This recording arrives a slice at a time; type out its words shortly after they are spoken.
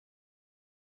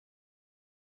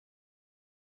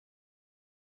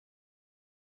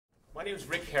My name is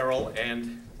Rick Harrell,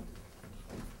 and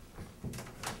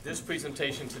this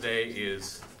presentation today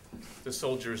is The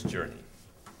Soldier's Journey.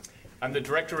 I'm the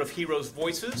director of Heroes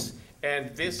Voices,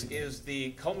 and this is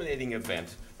the culminating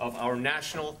event of our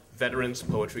National Veterans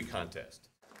Poetry Contest.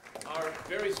 Our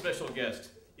very special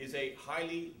guest is a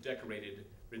highly decorated,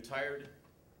 retired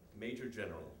Major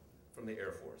General from the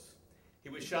Air Force. He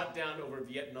was shot down over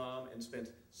Vietnam and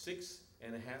spent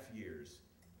 6.5 years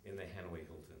in the Hanoi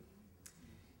Hilton.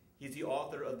 He's the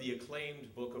author of the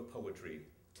acclaimed book of poetry,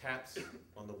 Taps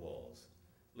on the Walls.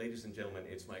 Ladies and gentlemen,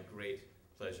 it's my great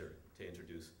pleasure to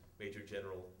introduce Major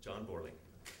General John Borling.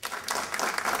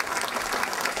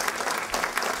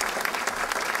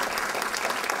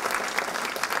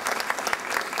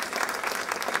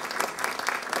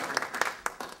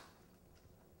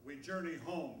 We journey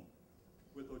home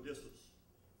with Odysseus.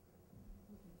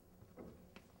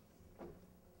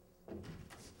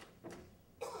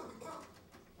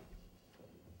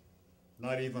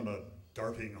 Not even a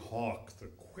darting hawk, the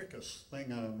quickest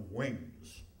thing on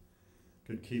wings,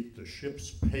 could keep the ship's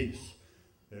pace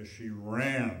as she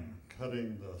ran,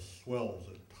 cutting the swells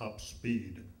at top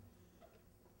speed,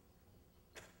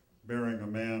 bearing a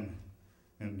man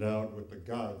endowed with the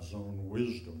God's own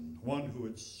wisdom, one who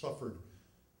had suffered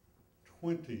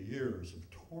 20 years of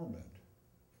torment,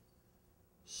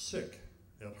 sick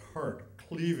at heart,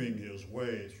 cleaving his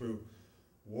way through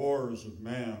wars of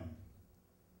man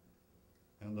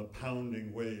and the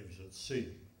pounding waves at sea.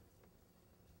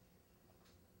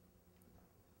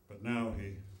 But now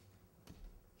he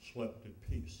slept at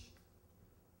peace.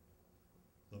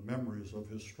 The memories of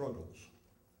his struggles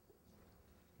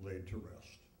laid to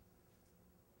rest.